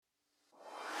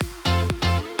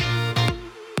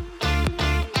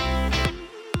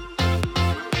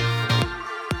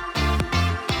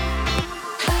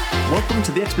Welcome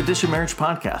to the Expedition Marriage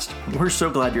Podcast. We're so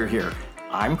glad you're here.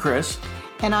 I'm Chris.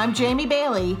 And I'm Jamie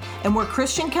Bailey, and we're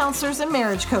Christian counselors and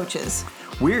marriage coaches.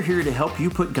 We're here to help you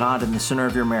put God in the center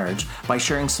of your marriage by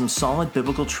sharing some solid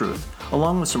biblical truth,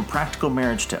 along with some practical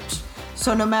marriage tips.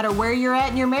 So no matter where you're at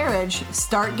in your marriage,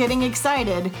 start getting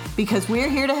excited because we're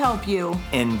here to help you.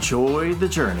 Enjoy the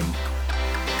journey.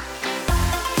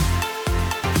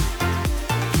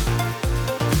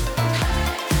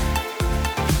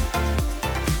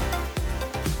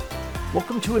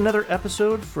 Welcome to another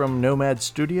episode from Nomad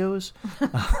Studios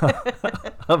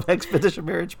of Expedition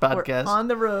Marriage Podcast. We're on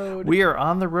the road. We are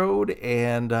on the road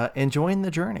and enjoying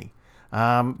the journey.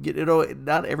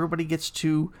 Not everybody gets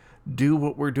to do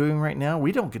what we're doing right now.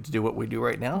 We don't get to do what we do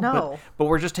right now. No. But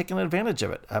we're just taking advantage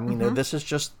of it. I mean, this is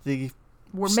just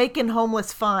We're making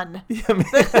homeless fun.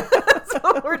 That's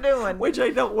what we're doing. Which I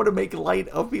don't want to make light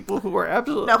of people who are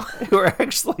who are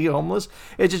actually homeless.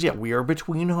 It's just, we are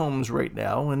between homes right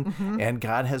now, and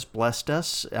God has blessed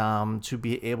us to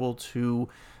be able to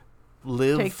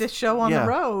live. Take this show on the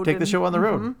road. Take the show on the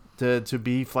road to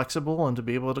be flexible and to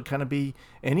be able to kind of be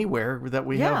anywhere that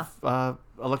we have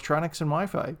electronics and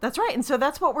Wi-Fi. That's right. And so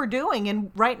that's what we're doing.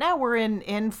 And right now we're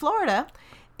in Florida.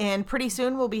 And pretty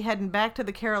soon we'll be heading back to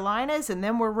the Carolinas, and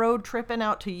then we're road tripping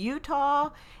out to Utah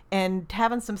and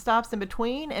having some stops in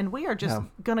between. And we are just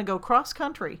going to go cross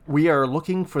country. We are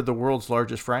looking for the world's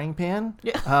largest frying pan,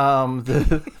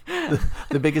 the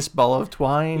biggest ball of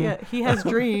twine. Yeah, he has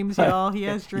dreams, y'all. He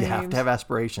has dreams. You have to have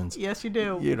aspirations. Yes, you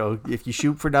do. You know, if you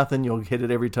shoot for nothing, you'll hit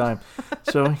it every time.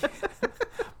 So...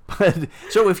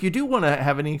 So if you do want to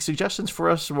have any suggestions for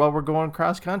us while we're going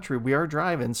cross country, we are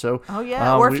driving. So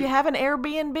or if you have an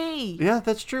Airbnb. Yeah,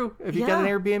 that's true. If you got an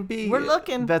Airbnb, we're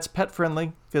looking. That's pet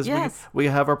friendly because we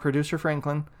have our producer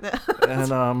Franklin,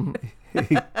 and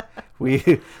we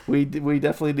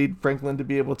definitely need Franklin to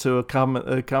be able to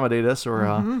accommodate us,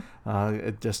 or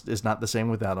it just is not the same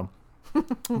without him.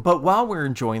 But while we're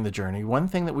enjoying the journey, one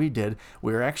thing that we did,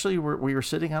 we were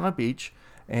sitting on a beach,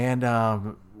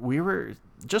 and we were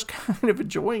just kind of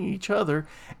enjoying each other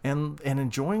and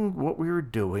enjoying what we were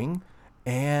doing,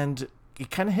 and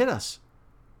it kind of hit us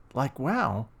like,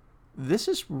 wow, this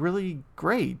is really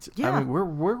great. I mean,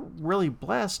 we're really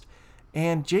blessed.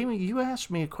 And Jamie, you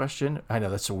asked me a question. I know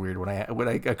that's so weird when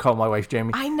I call my wife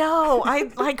Jamie. I know.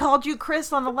 I called you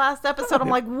Chris on the last episode. I'm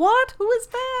like, what? Who is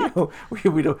that?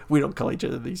 You know, we don't call each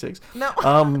other these things.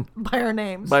 No. By our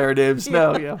names. By our names.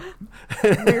 No. Yeah.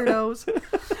 Weirdos.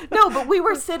 No, but we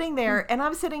were sitting there, and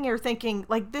I'm sitting here thinking,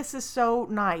 like, this is so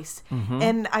nice.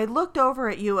 And I looked over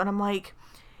at you, and I'm like,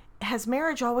 has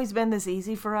marriage always been this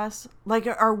easy for us? Like,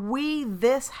 are we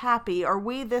this happy? Are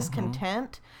we this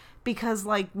content? Because,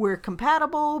 like, we're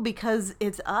compatible, because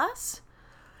it's us?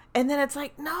 And then it's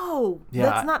like, no,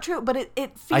 that's not true. But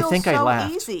it feels so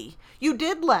easy. You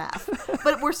did laugh.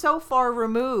 But we're so far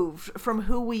removed from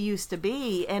who we used to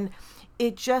be. And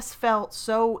it just felt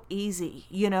so easy.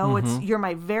 You know, you're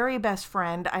my very best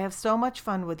friend. I have so much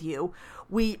fun with you.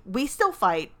 We still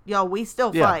fight, y'all. We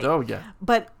still fight. Oh, yeah.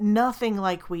 But nothing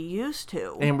like we used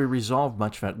to. And we resolve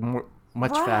much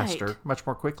faster, much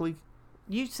more quickly.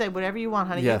 You say whatever you want,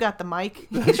 honey. You got the mic.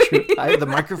 That's true. I have the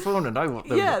microphone, and I will.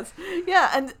 Yes,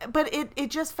 yeah, but it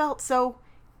just felt so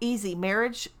easy.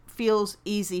 Marriage feels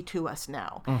easy to us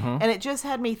now, and it just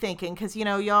had me thinking, because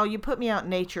y'all, you put me out in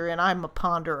nature, and I'm a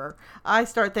ponderer. I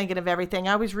start thinking of everything.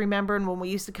 I was remembering when we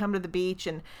used to come to the beach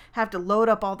and have to load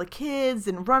up all the kids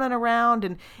and running around,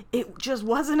 and it just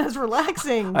wasn't as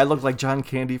relaxing. I look like John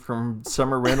Candy from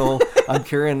Summer Rental. I'm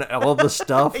carrying all the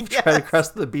stuff, trying to cross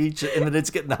the beach, and then it's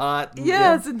getting hot.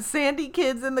 And sandy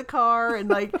kids in the car, and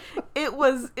like it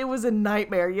was a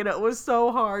nightmare. It was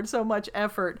so hard, so much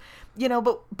effort.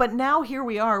 But now here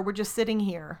we are. We're just sitting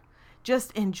here,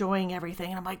 just enjoying everything.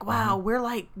 And I'm like, wow, we're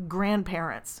like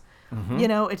grandparents.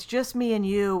 It's just me and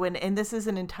you, and this is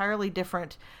an entirely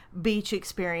different beach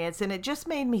experience. And it just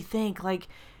made me think, like,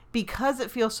 because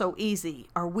it feels so easy,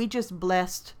 are we just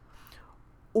blessed,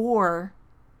 or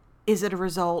is it a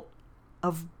result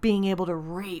of being able to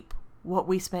reap what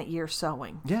we spent years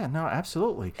sowing? Yeah, no,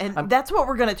 absolutely. And that's what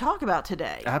we're going to talk about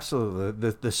today.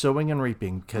 Absolutely. The sowing and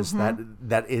reaping, because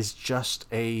that is just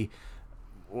a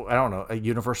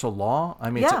universal law. I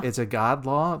mean, it's a God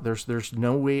law. There's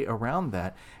no way around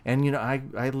that. And,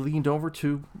 I leaned over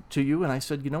to you and I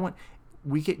said, you know what?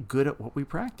 We get good at what we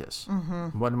practice.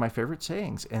 One of my favorite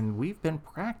sayings. And we've been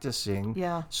practicing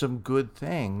some good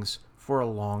things for a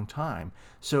long time.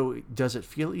 So does it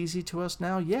feel easy to us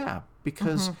now? Yeah,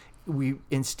 because we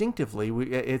instinctively,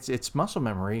 it's muscle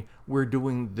memory. We're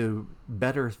doing the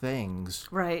better things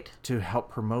right to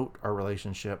help promote our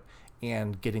relationship.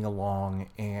 and getting along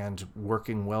and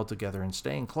working well together and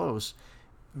staying close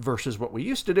versus what we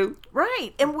used to do.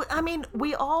 Right. And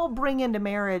we all bring into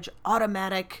marriage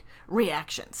automatic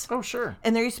reactions. Oh, sure.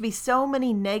 And there used to be so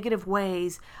many negative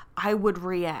ways I would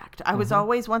react. I was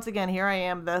always, once again, here I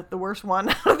am, the worst one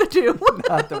out of the two.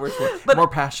 Not the worst one, but more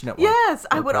passionate one. Yes,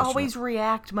 I would passionate. always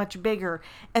react much bigger.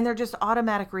 And they're just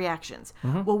automatic reactions.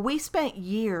 Well, we spent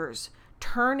years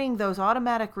turning those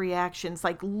automatic reactions,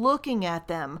 like looking at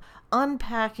them,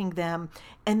 unpacking them,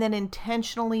 and then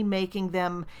intentionally making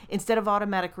them, instead of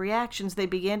automatic reactions, they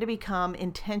began to become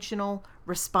intentional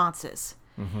responses.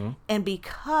 And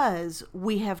because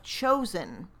we have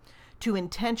chosen to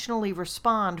intentionally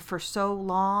respond for so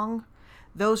long,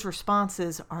 those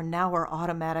responses are now our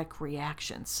automatic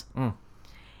reactions.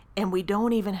 And we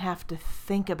don't even have to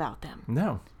think about them.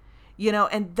 No. You know,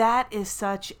 and that is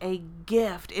such a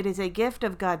gift. It is a gift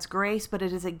of God's grace, but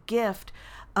it is a gift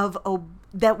of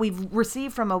that we've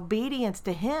received from obedience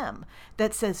to Him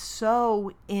that says,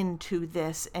 sow into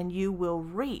this and you will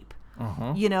reap.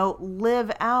 You know,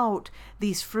 live out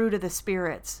these fruit of the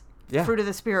Spirit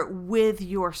with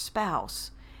your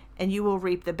spouse, and you will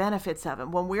reap the benefits of it.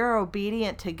 When we're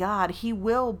obedient to God, He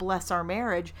will bless our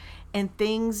marriage, and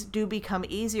things do become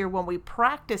easier when we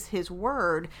practice His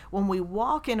word, when we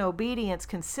walk in obedience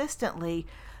consistently.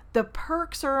 The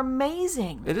perks are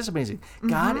amazing. It is amazing.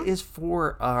 God is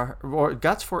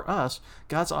God's for us.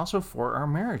 God's also for our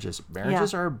marriages.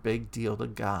 Marriages are a big deal to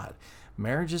God.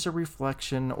 Marriage is a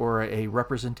reflection or a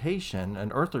representation,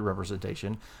 an earthly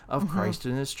representation of Christ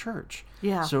and His church.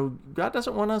 Yeah. So God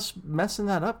doesn't want us messing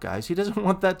that up, guys. He doesn't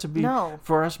want that to be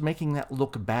for us making that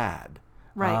look bad.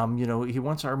 Right. You know, He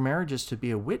wants our marriages to be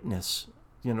a witness,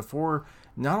 you know, for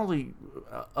not only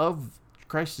of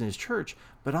Christ and His church,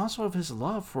 but also of His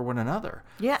love for one another.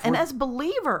 Yeah, and as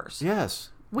believers. Yes.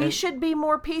 We should be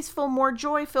more peaceful, more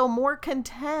joyful, more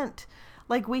content.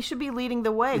 Like, we should be leading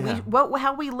the way. Yeah.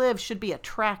 How we live should be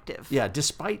attractive. Yeah,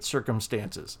 despite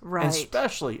circumstances. Right. And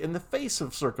especially in the face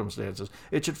of circumstances.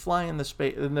 It should fly in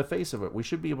the face of it. We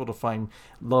should be able to find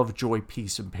love, joy,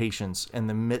 peace, and patience in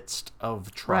the midst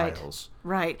of trials.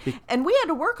 Right. And we had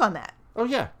to work on that. Oh,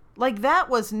 yeah. Like,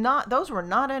 those were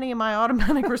not any of my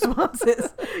automatic responses.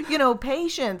 You know,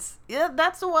 patience. Yeah,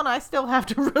 that's the one I still have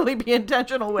to really be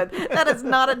intentional with. That is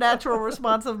not a natural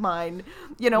response of mine.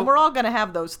 You know, we're all going to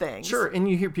have those things. Sure. And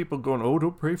you hear people going, oh,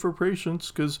 don't pray for patience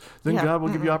because then God will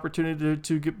give you opportunity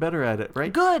to get better at it,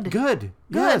 right? Good.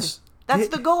 Yes. That's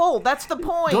the goal. That's the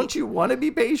point. Don't you want to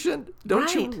be patient?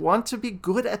 Don't you Right. want to be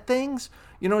good at things?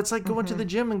 You know, it's like going to the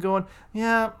gym and going,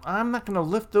 yeah, I'm not going to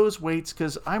lift those weights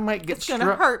because I might get strong. It's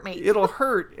going to hurt me. It'll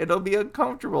hurt. It'll be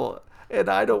uncomfortable. And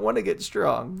I don't want to get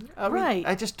strong. I mean, Right.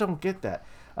 I just don't get that.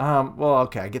 Well,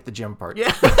 okay, I get the gym part.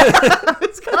 Yeah.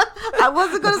 I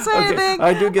wasn't going to say anything.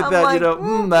 I do get I'm that, like, you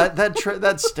know,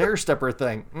 that stair stepper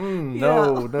thing.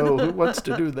 No, who wants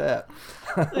to do that?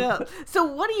 Yeah. So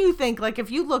what do you think, like,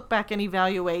 if you look back and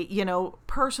evaluate, you know,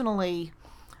 personally,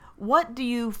 what do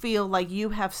you feel like you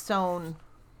have sown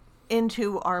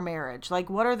into our marriage? Like,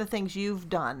 what are the things you've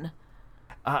done?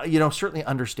 You know, certainly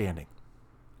understanding.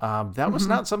 That was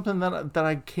not something that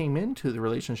I came into the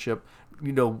relationship,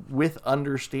 you know, with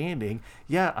understanding.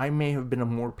 Yeah, I may have been a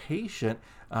more patient.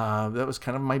 That was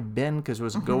kind of my bend because it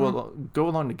was go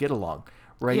along to get along,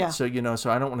 right? Yeah. So, you know,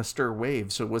 so I don't want to stir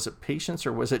waves. So was it patience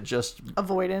or was it just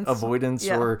Avoidance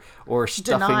yeah. or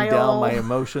stuffing Denial. down my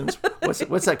emotions?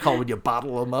 What's that called when you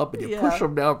bottle them up and you push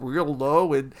them down real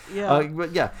low? And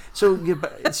but yeah, so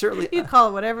but certainly You call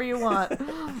it whatever you want.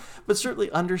 but certainly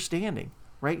understanding.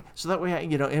 Right, so that way,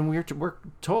 you know, and we're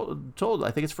told. I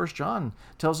think it's 1 John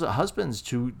tells the husbands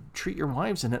to treat your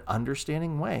wives in an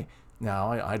understanding way.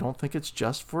 Now, I don't think it's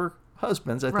just for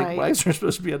husbands. I think wives are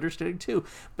supposed to be understanding too.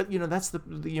 But you know, that's the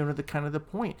kind of the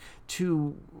point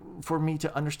for me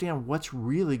to understand what's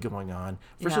really going on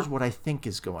versus what I think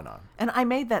is going on. And I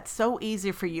made that so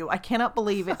easy for you. I cannot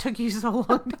believe it took you so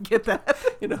long to get that.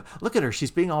 You know, look at her. She's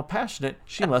being all passionate.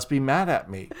 She must be mad at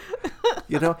me.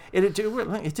 You know, and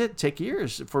it did take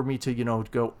years for me to, you know,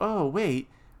 go, oh, wait,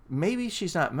 maybe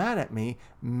she's not mad at me.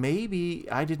 Maybe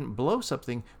I didn't blow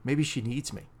something. Maybe she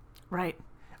needs me. Right.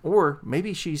 Or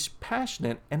maybe she's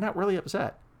passionate and not really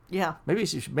upset. Yeah. Maybe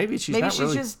she's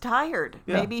just tired.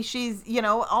 Yeah. Maybe she's, you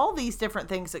know, all these different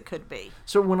things it could be.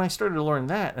 So when I started to learn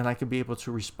that, and I could be able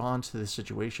to respond to the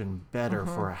situation better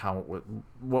for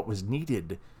what was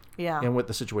needed, and what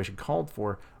the situation called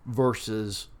for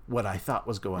versus what I thought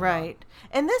was going on. Right.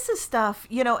 And this is stuff,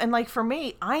 you know, and like for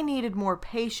me, I needed more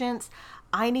patience.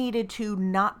 I needed to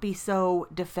not be so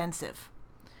defensive.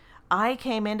 I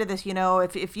came into this, you know,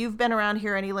 if you've been around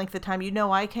here any length of time, you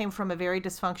know I came from a very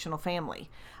dysfunctional family.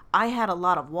 I had a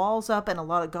lot of walls up and a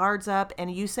lot of guards up, and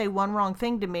you say one wrong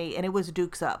thing to me and it was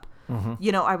dukes up.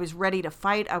 You know, I was ready to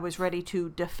fight. I was ready to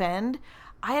defend.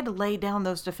 I had to lay down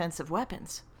those defensive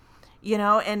weapons, you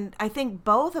know, and I think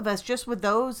both of us, just with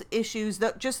those issues,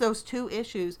 just those two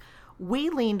issues, we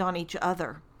leaned on each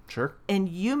other. Sure. And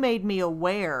you made me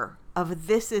aware of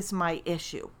this is my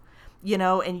issue, you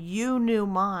know, and you knew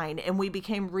mine, and we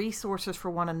became resources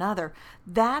for one another.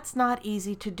 That's not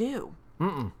easy to do.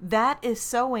 That is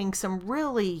sowing some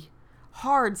really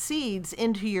hard seeds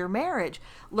into your marriage,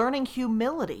 learning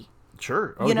humility.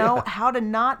 Sure. You know, how to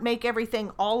not make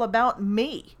everything all about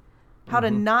me, how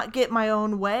to not get my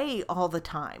own way all the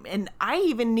time. And I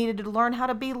even needed to learn how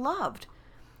to be loved,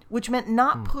 which meant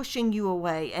not pushing you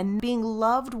away, and being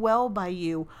loved well by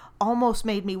you almost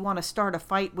made me want to start a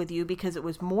fight with you, because it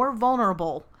was more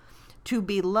vulnerable to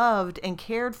be loved and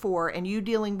cared for, and you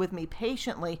dealing with me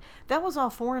patiently. That was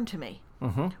all foreign to me.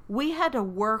 We had to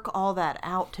work all that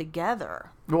out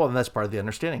together. Well, and that's part of the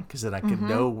understanding, because then I could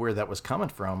know where that was coming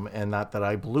from, and not that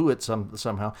I blew it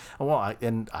somehow. Well,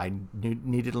 I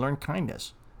needed to learn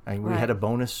kindness. We had a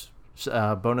bonus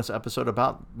episode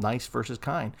about nice versus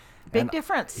kind. Big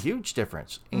difference. Huge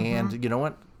difference. And you know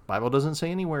what? Bible doesn't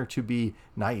say anywhere to be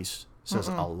nice. It says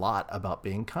a lot about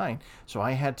being kind. So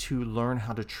I had to learn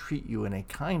how to treat you in a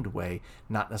kind way,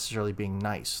 not necessarily being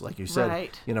nice. Like you said,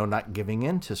 you know, not giving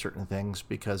in to certain things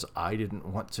because I didn't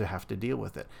want to have to deal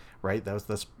with it. Right?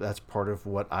 That's part of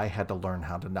what I had to learn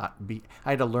how to not be. I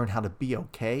had to learn how to be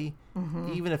okay,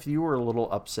 even if you were a little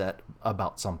upset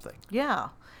about something. Yeah.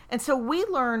 And so we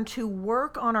learn to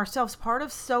work on ourselves. Part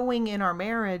of sowing in our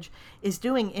marriage is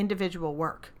doing individual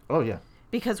work. Oh, yeah.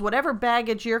 Because whatever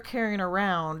baggage you're carrying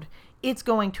around, it's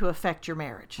going to affect your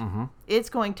marriage. It's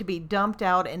going to be dumped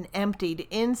out and emptied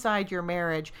inside your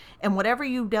marriage. And whatever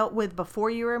you dealt with before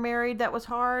you were married that was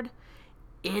hard,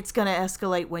 it's going to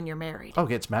escalate when you're married. Oh,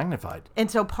 it's magnified. And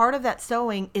so part of that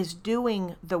sowing is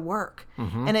doing the work.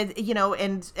 And it, you know,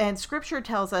 and Scripture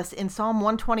tells us in Psalm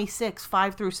 126,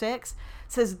 5-6,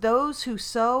 says, "Those who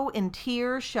sow in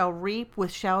tears shall reap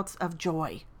with shouts of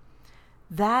joy."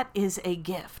 That is a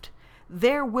gift.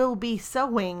 There will be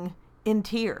sowing in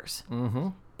tears.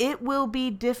 It will be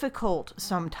difficult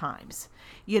sometimes,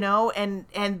 you know, and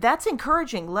that's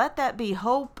encouraging. Let that be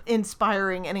hope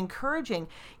inspiring and encouraging,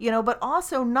 you know, but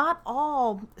also not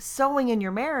all sowing in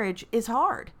your marriage is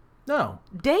hard. No.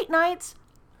 Date nights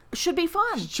should be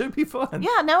fun. Should be fun.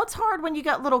 Yeah, now it's hard when you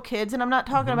got little kids, and I'm not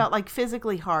talking about like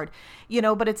physically hard, you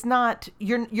know, but it's not,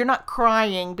 you're not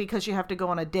crying because you have to go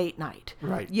on a date night.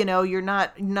 Right. You know, you're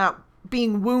not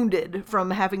being wounded from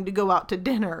having to go out to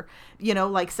dinner, you know,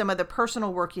 like some of the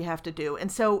personal work you have to do.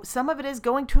 And so some of it is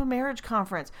going to a marriage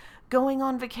conference, going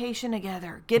on vacation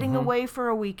together, getting away for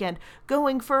a weekend,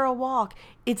 going for a walk.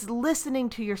 It's listening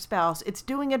to your spouse. It's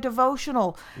doing a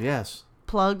devotional. Yes.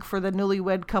 Plug for the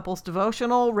Newlywed Couples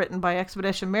Devotional, written by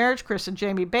Expedition Marriage, Chris and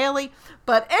Jamie Bailey.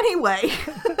 But anyway,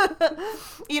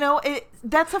 you know,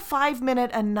 that's a 5-minute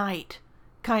a night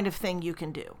kind of thing you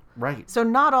can do. Right. So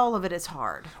not all of it is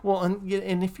hard. Well,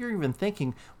 and if you're even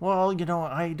thinking, well, you know,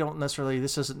 I don't necessarily,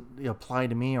 this doesn't apply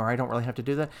to me, or I don't really have to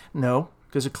do that. No,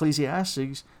 because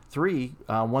Ecclesiastes 3,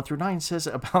 1-9 says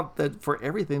about that for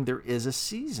everything there is a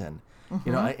season,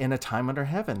 you know, in a time under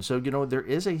heaven. So, you know, there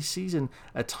is a season,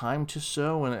 a time to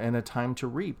sow and a time to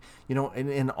reap. You know, and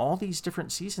in all these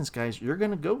different seasons, guys, you're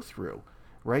going to go through.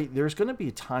 Right? There's going to be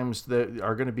times that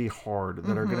are going to be hard,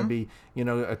 that are going to be, you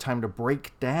know, a time to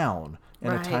break down,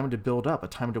 and a time to build up, a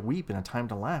time to weep, and a time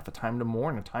to laugh, a time to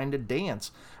mourn, a time to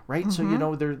dance, right? So, you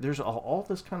know, there's all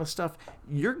this kind of stuff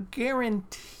you're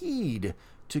guaranteed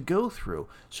to go through.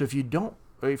 So if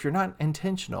you're not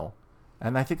intentional,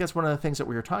 and I think that's one of the things that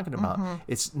we were talking about,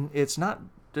 it's not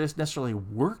just necessarily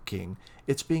working,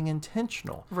 it's being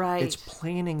intentional. Right. It's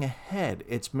planning ahead.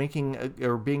 It's making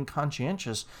or being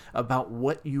conscientious about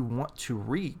what you want to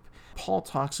reap. Paul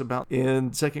talks about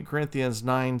in 2 Corinthians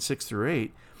 9,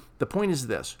 6-8, the point is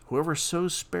this: whoever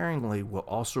sows sparingly will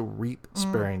also reap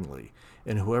sparingly,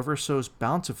 and whoever sows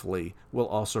bountifully will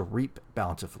also reap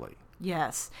bountifully.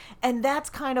 Yes. And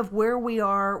that's kind of where we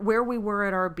were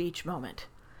at our beach moment.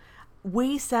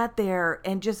 We sat there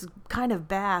and just kind of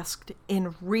basked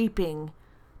in reaping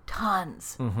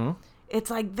tons.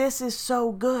 It's like, this is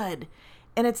so good.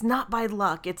 And it's not by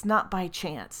luck. It's not by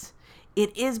chance.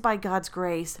 It is by God's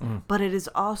grace, but it is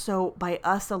also by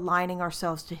us aligning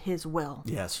ourselves to His will.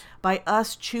 Yes. By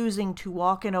us choosing to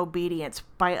walk in obedience,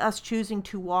 by us choosing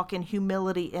to walk in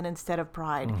humility and instead of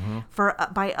pride,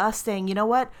 by us saying, you know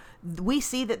what, we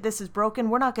see that this is broken.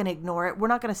 We're not going to ignore it. We're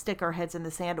not going to stick our heads in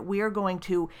the sand. We are going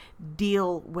to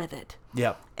deal with it.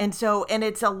 Yep. And so, and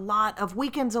it's a lot of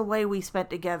weekends away we spent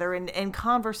together and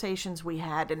conversations we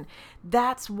had. And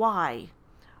that's why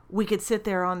we could sit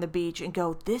there on the beach and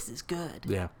go, this is good.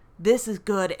 Yeah. This is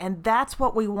good. And that's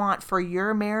what we want for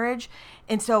your marriage.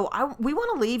 And so we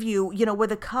want to leave you,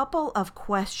 with a couple of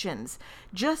questions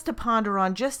just to ponder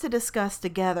on, just to discuss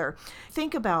together.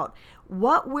 Think about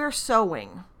what we're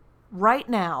sowing right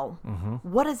now.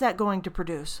 What is that going to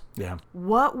produce? Yeah.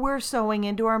 What we're sowing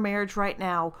into our marriage right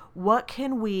now, what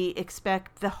can we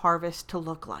expect the harvest to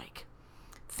look like?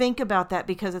 Think about that,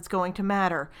 because it's going to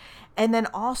matter. And then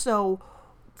also,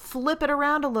 flip it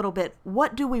around a little bit.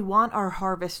 What do we want our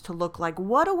harvest to look like?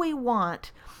 What do we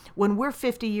want when we're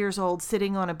 50 years old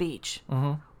sitting on a beach?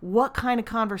 What kind of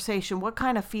conversation, what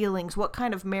kind of feelings, what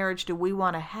kind of marriage do we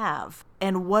want to have?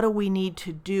 And what do we need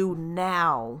to do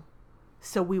now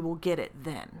so we will get it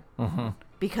then?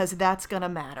 Because that's going to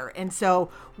matter. And so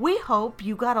we hope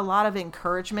you got a lot of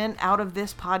encouragement out of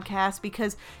this podcast,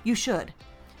 because you should.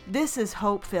 This is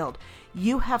hope-filled.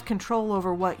 You have control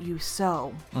over what you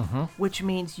sow, which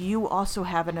means you also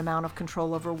have an amount of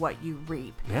control over what you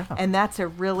reap. Yeah. And that's a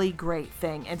really great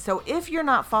thing. And so if you're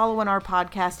not following our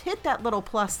podcast, hit that little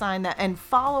plus sign and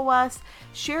follow us.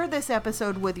 Share this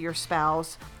episode with your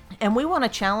spouse. And we want to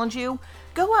challenge you.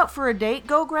 Go out for a date,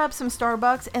 go grab some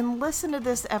Starbucks and listen to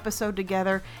this episode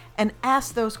together and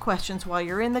ask those questions while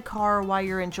you're in the car or while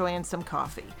you're enjoying some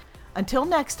coffee. Until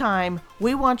next time,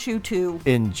 we want you to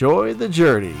enjoy the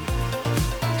journey.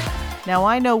 Now,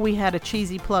 I know we had a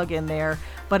cheesy plug in there,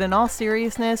 but in all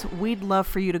seriousness, we'd love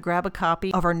for you to grab a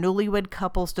copy of our Newlywed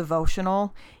Couples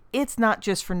Devotional. It's not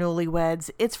just for newlyweds.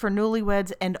 It's for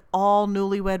newlyweds and all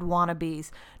newlywed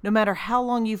wannabes. No matter how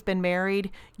long you've been married,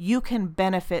 you can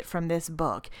benefit from this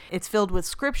book. It's filled with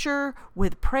scripture,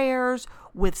 with prayers,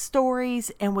 with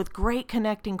stories, and with great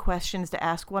connecting questions to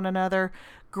ask one another.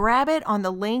 Grab it on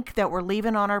the link that we're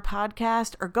leaving on our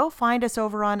podcast, or go find us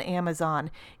over on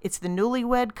Amazon. It's the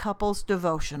Newlywed Couples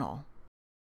Devotional.